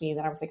asked me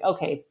that I was like,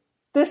 okay,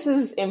 this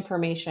is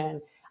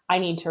information I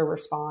need to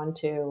respond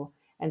to.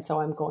 And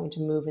so I'm going to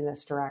move in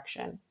this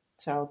direction.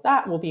 So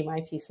that will be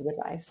my piece of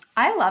advice.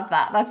 I love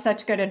that. That's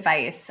such good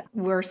advice.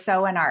 We're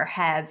so in our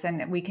heads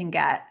and we can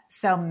get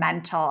so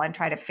mental and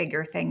try to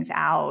figure things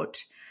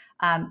out.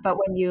 But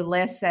when you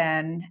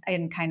listen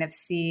and kind of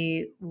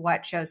see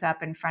what shows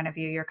up in front of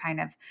you, you're kind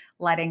of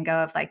letting go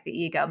of like the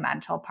ego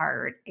mental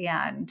part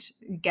and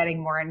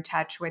getting more in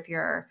touch with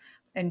your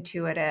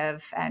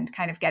intuitive and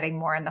kind of getting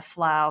more in the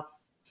flow.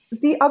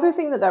 The other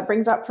thing that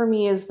brings up for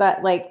me is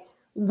that, like,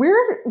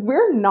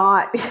 we're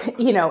not,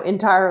 you know,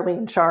 entirely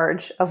in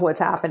charge of what's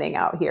happening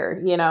out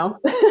here, you know?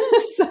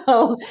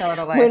 So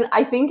totally. When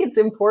I think it's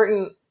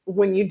important,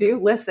 when you do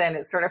listen,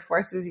 it sort of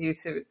forces you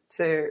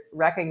to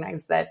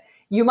recognize that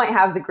you might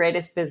have the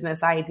greatest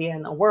business idea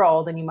in the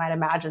world and you might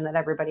imagine that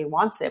everybody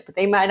wants it, but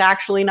they might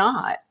actually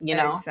not, you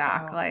know?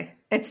 Exactly. So,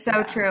 it's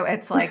so true.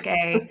 It's like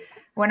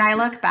when I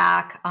look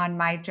back on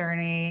my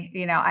journey,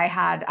 you know,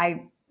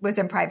 I was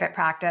in private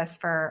practice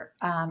for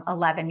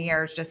 11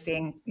 years, just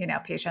seeing, you know,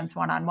 patients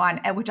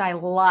one-on-one, which I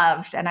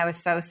loved. And I was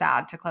so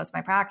sad to close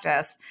my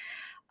practice.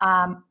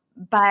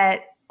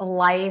 But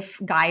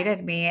life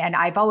guided me, and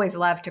I've always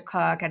loved to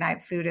cook,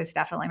 and food is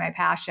definitely my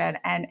passion.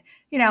 And,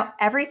 you know,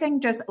 everything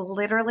just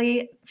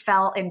literally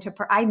fell into,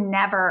 I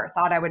never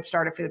thought I would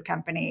start a food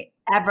company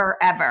ever.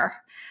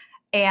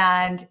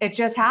 And it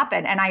just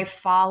happened. And I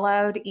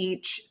followed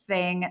each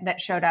thing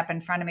that showed up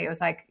in front of me. It was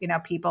like, you know,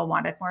 people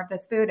wanted more of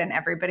this food and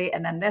everybody,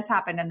 and then this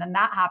happened and then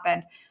that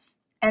happened.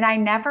 And I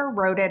never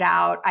wrote it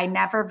out. I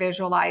never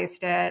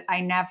visualized it.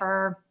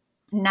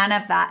 None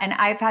of that. And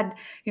I've had,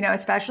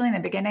 especially in the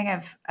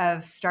beginning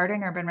of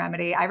starting Urban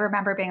Remedy, I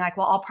remember being like,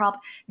 well,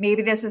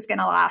 maybe this is going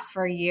to last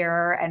for a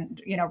year.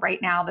 And,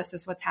 right now this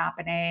is what's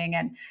happening.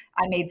 And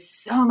I made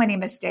so many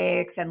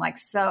mistakes and went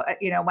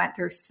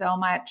through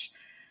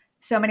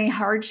so many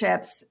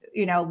hardships,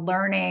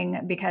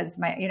 learning, because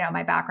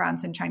my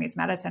background's in Chinese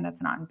medicine,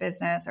 it's not in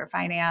business or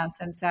finance.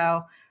 And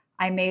so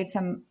I made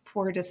some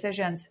poor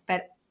decisions,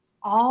 but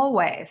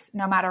always,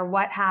 no matter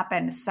what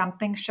happened,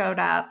 something showed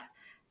up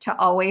to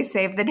always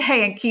save the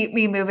day and keep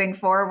me moving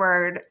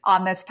forward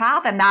on this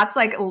path. And that's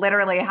like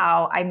literally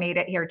how I made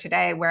it here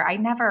today, where I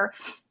never,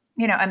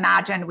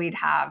 imagined we'd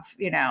have,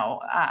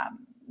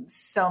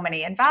 so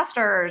many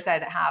investors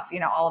and have,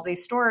 all of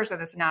these stores or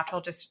this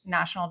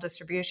national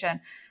distribution,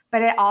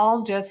 but it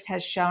all just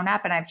has shown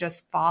up, and I've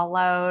just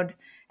followed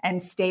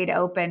and stayed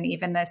open,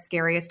 even the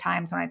scariest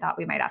times when I thought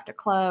we might have to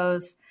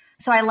close.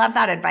 So I love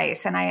that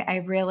advice. And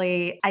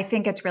I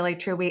think it's really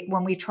true.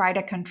 When we try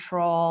to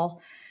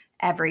control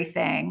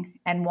everything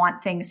and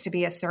want things to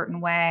be a certain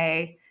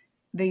way,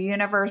 the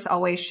universe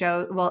always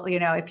shows,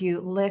 if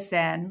you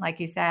listen, like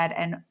you said,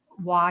 and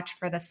watch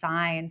for the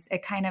signs,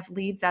 it kind of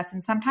leads us.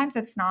 And sometimes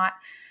it's not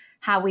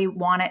how we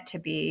want it to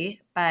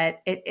be,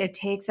 but it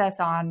takes us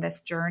on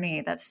this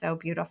journey that's so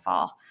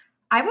beautiful.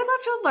 I would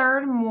love to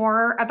learn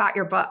more about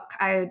your book.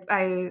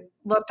 I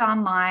looked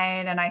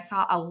online and I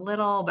saw a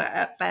little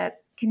bit, but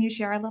can you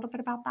share a little bit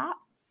about that?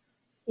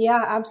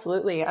 Yeah,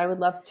 absolutely. I would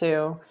love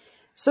to.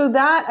 So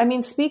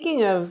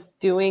speaking of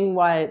doing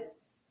what,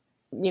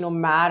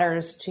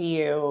 matters to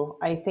you,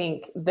 I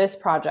think this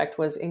project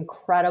was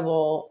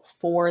incredible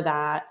for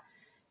that.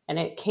 And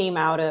it came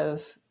out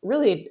of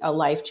really a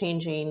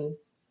life-changing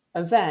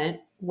event,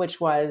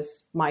 which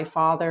was my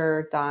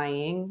father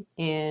dying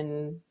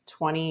in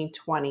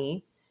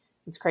 2020.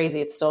 It's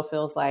crazy. It still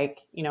feels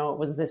like, it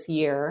was this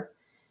year.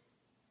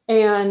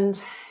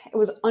 And it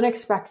was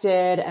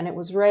unexpected, and it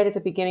was right at the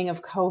beginning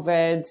of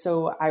COVID.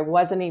 So I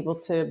wasn't able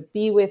to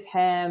be with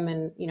him.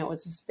 And, it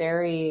was this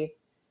very,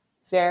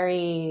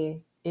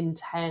 very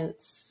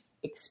intense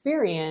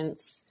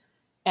experience.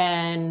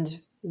 And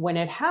when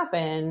it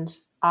happened,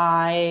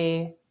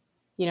 I,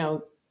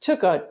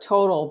 took a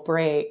total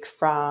break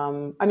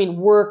from,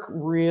 work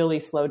really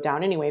slowed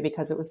down anyway,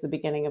 because it was the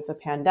beginning of the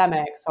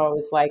pandemic. So I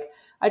was like,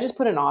 I just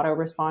put an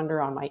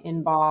autoresponder on my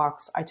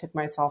inbox. I took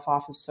myself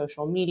off of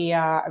social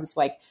media. I was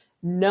like,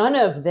 none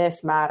of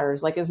this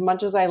matters. Like, as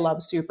much as I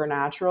love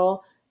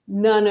Supernatural,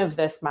 none of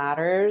this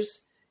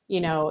matters,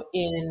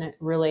 in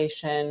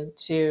relation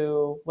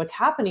to what's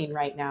happening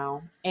right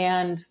now.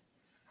 And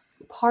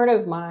part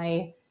of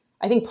my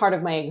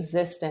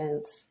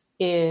existence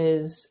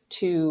is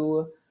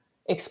to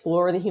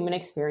explore the human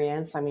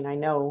experience. I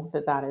know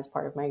that is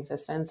part of my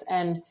existence.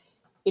 And,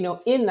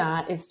 in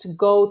that is to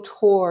go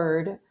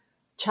toward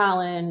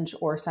challenge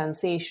or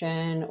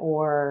sensation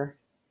or,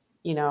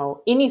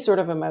 any sort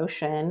of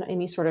emotion,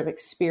 any sort of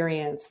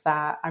experience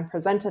that I'm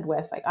presented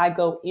with. Like, I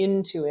go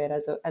into it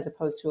as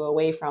opposed to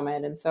away from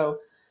it. And so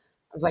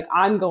I was like,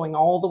 I'm going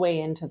all the way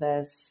into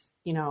this,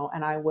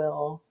 and I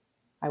will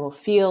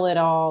feel it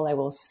all. I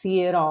will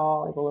see it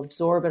all. I will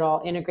absorb it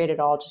all, integrate it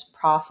all, just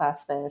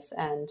process this.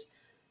 And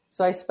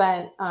so I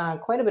spent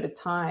quite a bit of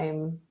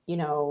time,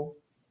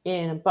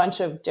 in a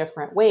bunch of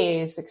different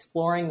ways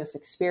exploring this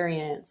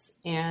experience.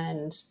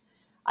 And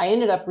I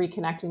ended up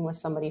reconnecting with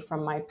somebody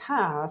from my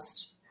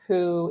past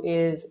who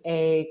is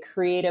a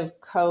creative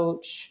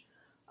coach.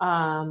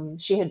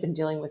 She had been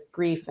dealing with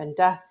grief and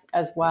death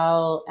as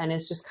well, and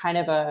is just kind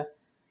of a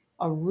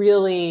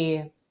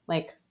really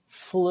like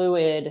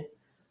fluid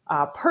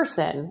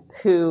person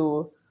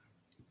who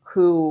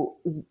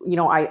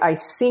I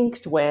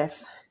synced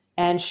with,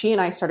 and she and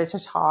I started to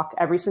talk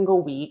every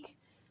single week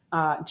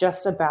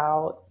just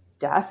about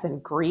death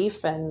and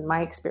grief and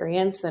my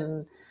experience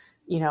and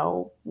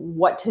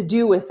what to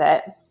do with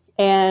it.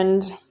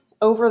 And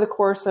over the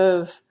course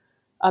of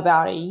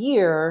about a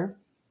year,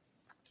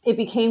 it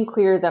became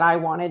clear that I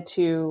wanted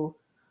to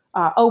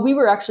we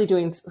were actually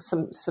doing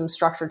some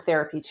structured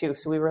therapy too.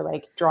 So we were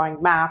like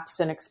drawing maps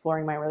and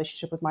exploring my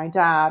relationship with my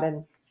dad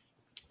and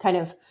kind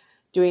of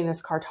doing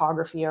this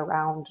cartography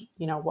around,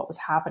 what was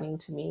happening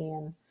to me.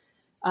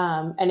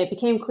 And it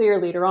became clear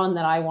later on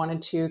that I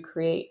wanted to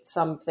create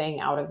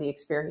something out of the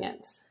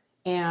experience.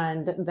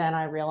 And then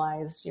I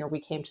realized, we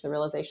came to the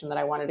realization that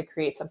I wanted to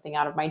create something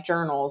out of my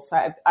journals.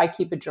 So I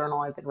keep a journal.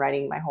 I've been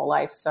writing my whole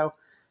life. So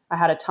I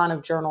had a ton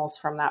of journals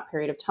from that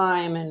period of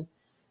time. And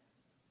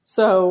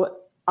so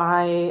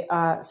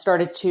I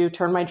started to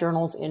turn my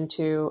journals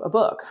into a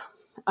book.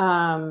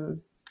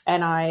 And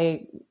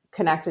I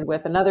connected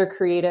with another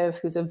creative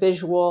who's a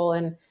visual.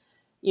 And,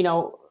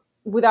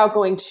 without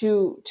going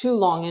too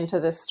long into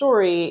this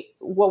story,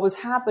 what was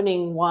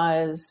happening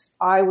was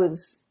I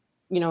was,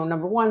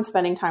 number one,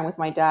 spending time with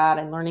my dad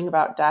and learning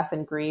about death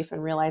and grief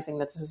and realizing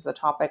that this is a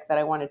topic that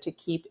I wanted to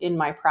keep in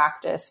my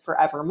practice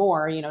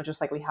forevermore,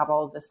 just like we have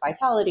all of this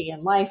vitality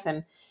and life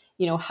and,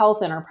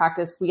 health in our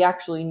practice. We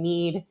actually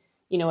need,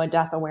 a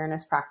death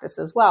awareness practice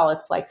as well.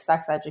 It's like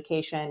sex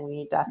education. We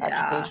need death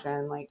Yeah.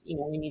 education. Like,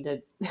 we need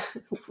to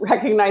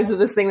recognize that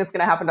this thing that's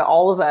going to happen to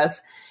all of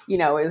us,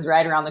 is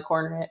right around the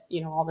corner,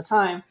 all the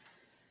time.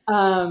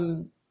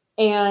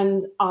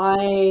 And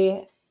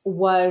I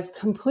was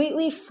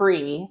completely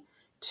free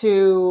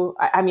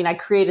I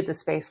created the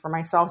space for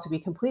myself to be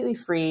completely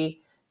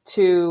free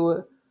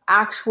to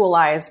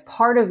actualize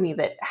part of me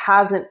that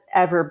hasn't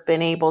ever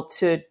been able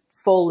to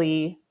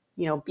fully,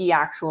 be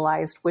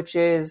actualized, which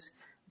is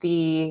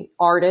the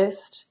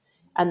artist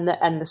and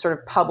the sort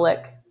of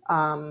public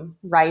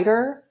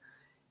writer.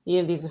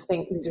 These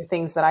are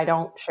things that I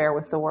don't share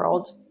with the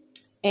world.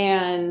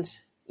 And,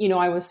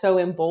 I was so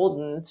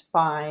emboldened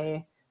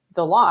by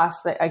the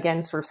loss that,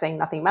 again, sort of saying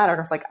nothing mattered. I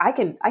was like, I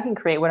can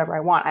create whatever I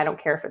want. I don't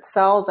care if it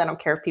sells. I don't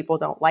care if people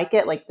don't like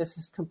it. Like, this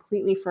is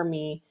completely for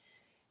me.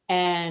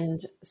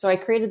 And so I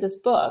created this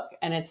book,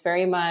 and it's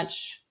very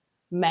much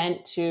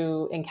meant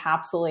to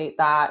encapsulate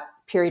that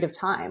period of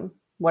time,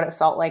 what it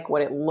felt like,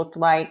 what it looked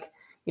like.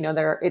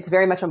 It's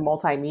very much a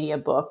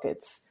multimedia book.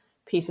 It's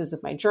pieces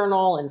of my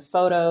journal and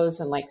photos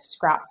and like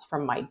scraps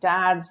from my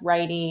dad's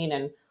writing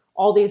and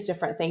all these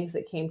different things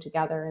that came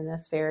together in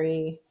this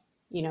very,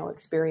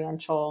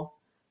 experiential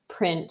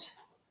print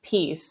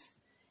piece.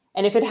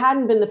 And if it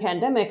hadn't been the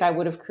pandemic, I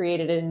would have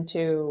created it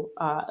into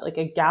like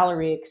a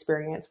gallery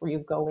experience where you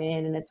go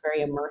in and it's very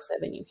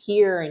immersive and you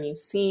hear and you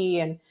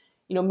see, and,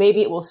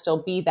 maybe it will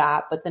still be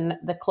that. But then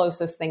the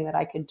closest thing that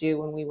I could do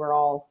when we were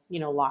all,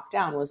 locked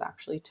down was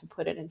actually to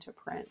put it into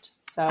print.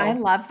 So I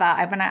love that.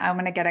 I'm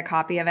gonna get a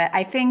copy of it.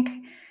 I think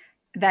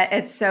that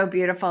it's so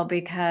beautiful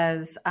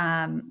because,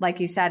 like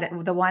you said,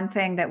 the one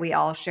thing that we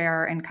all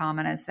share in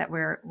common is that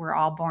we're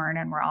all born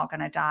and we're all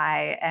going to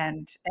die.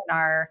 And in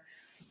our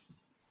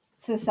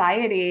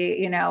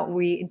society,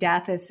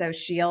 death is so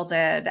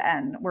shielded,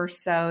 and we're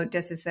so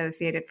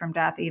disassociated from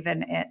death,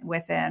 even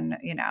within,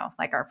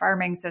 like our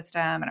farming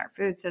system and our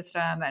food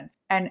system.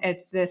 And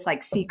it's this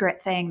like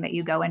secret thing that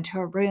you go into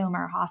a room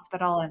or a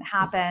hospital and it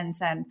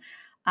happens. And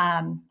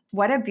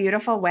what a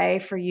beautiful way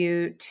for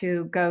you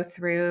to go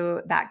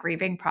through that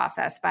grieving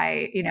process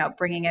by,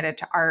 bringing it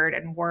into art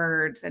and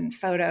words and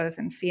photos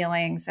and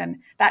feelings. And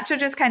that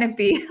should just kind of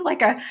be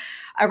like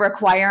a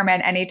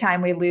requirement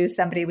anytime we lose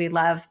somebody we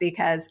love,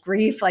 because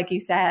grief, like you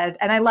said,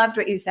 and I loved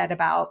what you said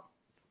about,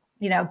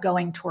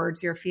 going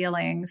towards your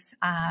feelings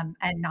and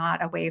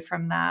not away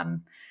from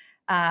them.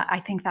 I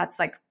think that's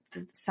like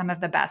some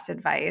of the best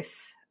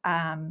advice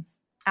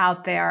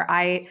out there.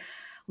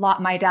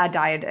 My dad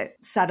died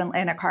suddenly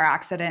in a car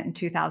accident in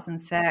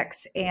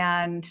 2006.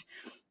 And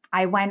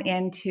I went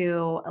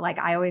into, like,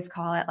 I always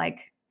call it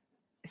like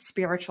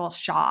spiritual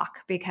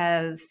shock,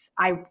 because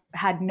I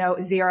had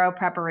zero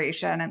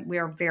preparation, and we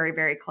were very,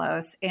 very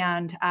close.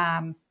 And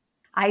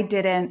I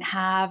didn't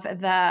have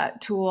the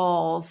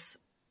tools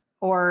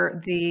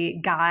or the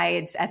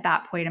guides at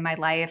that point in my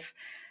life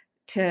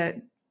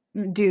to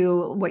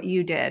do what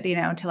you did,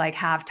 to like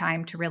have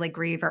time to really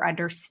grieve or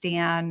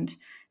understand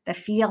the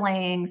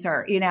feelings,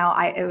 or,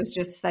 it was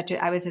just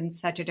I was in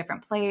such a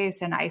different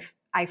place, and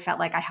I felt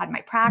like I had my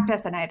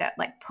practice and I had to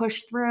like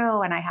push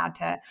through, and I had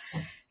to,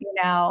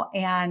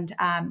 and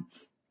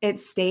it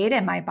stayed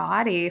in my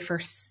body for,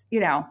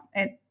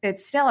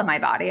 it's still in my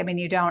body. I mean,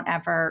 you don't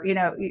ever,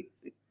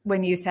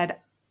 when you said,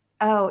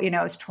 oh, it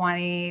was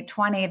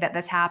 2020 that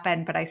this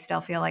happened, but I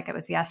still feel like it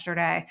was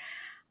yesterday.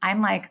 I'm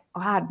like,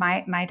 God,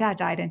 my dad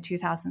died in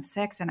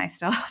 2006 and I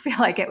still feel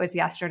like it was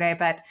yesterday.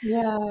 But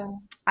yeah,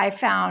 I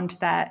found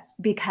that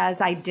because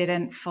I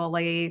didn't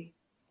fully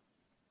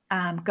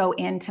go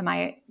into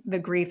the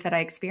grief that I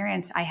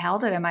experienced, I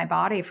held it in my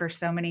body for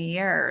so many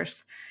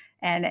years.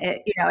 And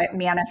it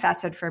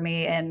manifested for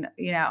me in,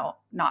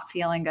 not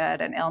feeling good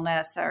and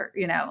illness, or,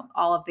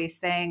 all of these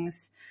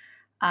things.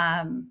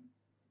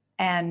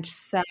 And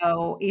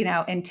so,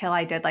 until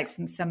I did like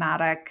some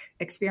somatic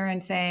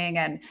experiencing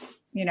and,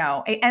 and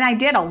I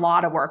did a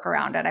lot of work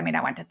around it. I mean,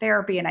 I went to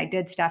therapy and I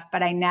did stuff,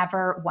 but I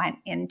never went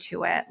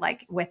into it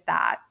like with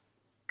that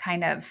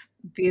kind of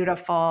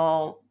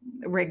beautiful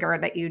rigor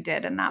that you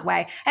did in that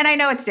way. And I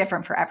know it's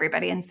different for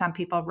everybody. And some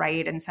people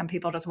write, and some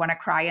people just want to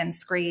cry and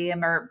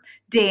scream or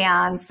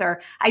dance.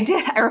 Or I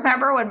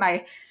remember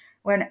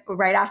when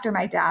right after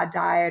my dad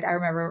died, I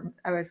remember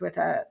I was with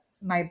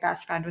my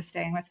best friend was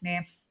staying with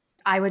me.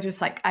 I was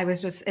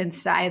just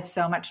inside. I had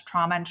so much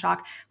trauma and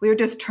shock. We would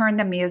just turn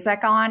the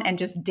music on and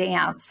just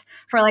dance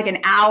for like an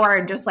hour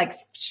and just like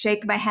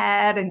shake my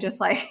head and just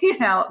like,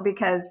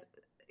 because,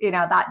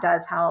 that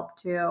does help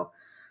to,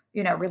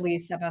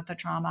 release some of the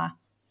trauma.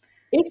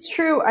 It's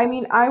true. I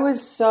mean, I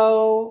was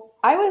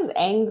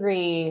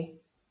angry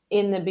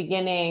in the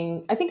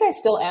beginning. I think I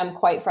still am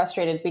quite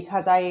frustrated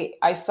because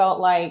I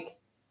felt like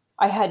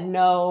I had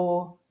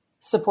no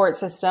support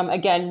system.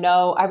 Again,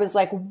 I was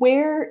like,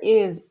 where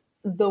is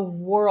the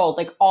world,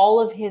 like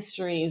all of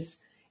history's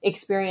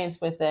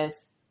experience with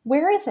this?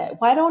 Where is it?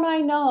 Why don't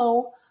I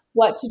know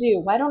what to do?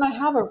 Why don't I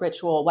have a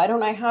ritual? Why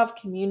don't I have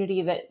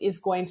community that is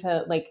going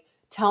to like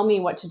tell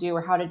me what to do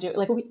or how to do it?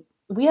 Like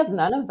we have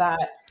none of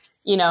that,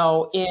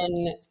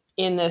 in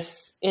in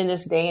this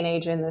day and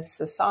age, in this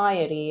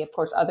society. Of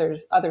course,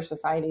 other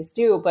societies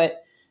do,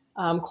 but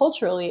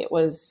culturally it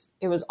was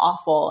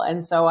awful.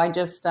 And so I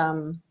just,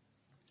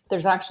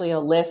 there's actually a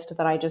list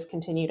that I just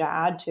continue to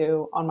add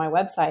to on my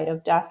website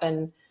of death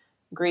and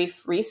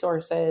grief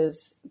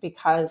resources,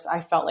 because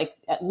I felt like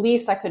at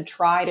least I could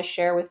try to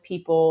share with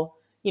people.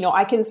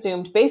 I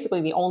consumed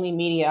basically the only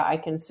media I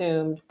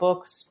consumed,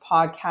 books,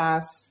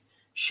 podcasts,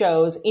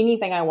 shows,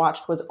 anything I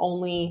watched was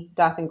only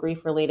death and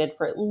grief related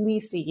for at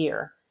least a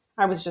year.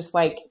 I was just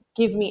like,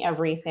 give me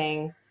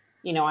everything.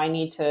 I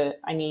need to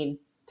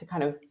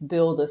kind of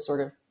build a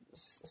sort of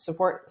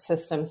support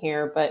system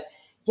here. But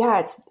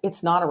yeah,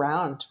 it's not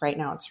around right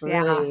now. It's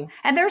really,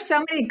 and there's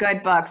so many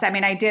good books. I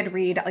mean, I did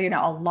read,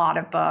 a lot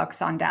of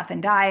books on death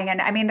and dying.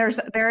 And I mean, there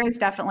is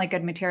definitely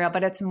good material,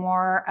 but it's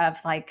more of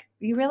like,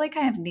 you really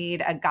kind of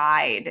need a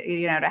guide,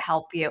 to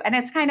help you. And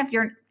it's kind of,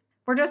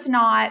 we're just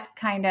not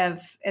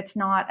it's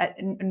not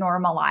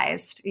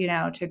normalized,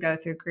 to go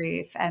through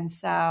grief. And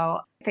so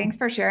thanks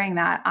for sharing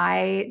that.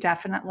 I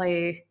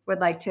definitely would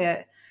like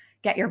to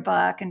get your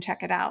book and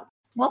check it out.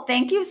 Well,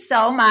 thank you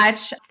so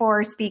much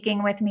for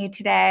speaking with me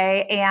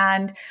today,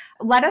 and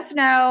let us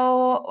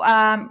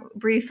know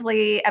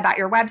briefly about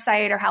your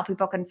website or how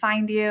people can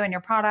find you and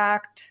your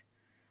product.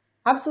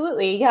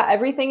 Absolutely. Yeah,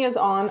 everything is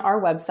on our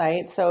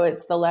website. So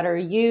it's the letter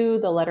U,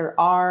 the letter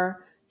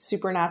R,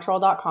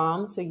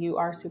 supernatural.com. So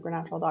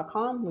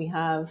yoursupernatural.com. We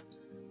have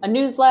a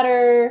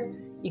newsletter.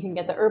 You can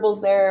get the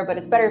herbals there, but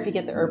it's better if you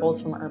get the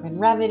herbals from Urban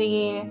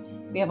Remedy.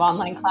 We have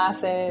online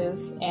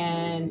classes,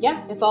 and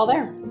yeah, it's all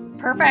there.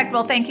 Perfect.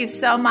 Well, thank you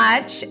so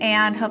much.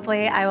 And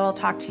hopefully I will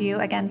talk to you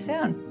again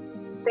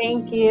soon.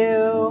 Thank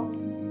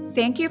you.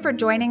 Thank you for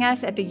joining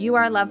us at the You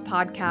Are Love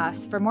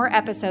podcast. For more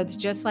episodes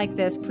just like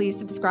this, please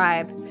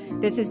subscribe.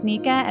 This is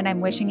Nika, and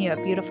I'm wishing you a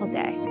beautiful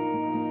day.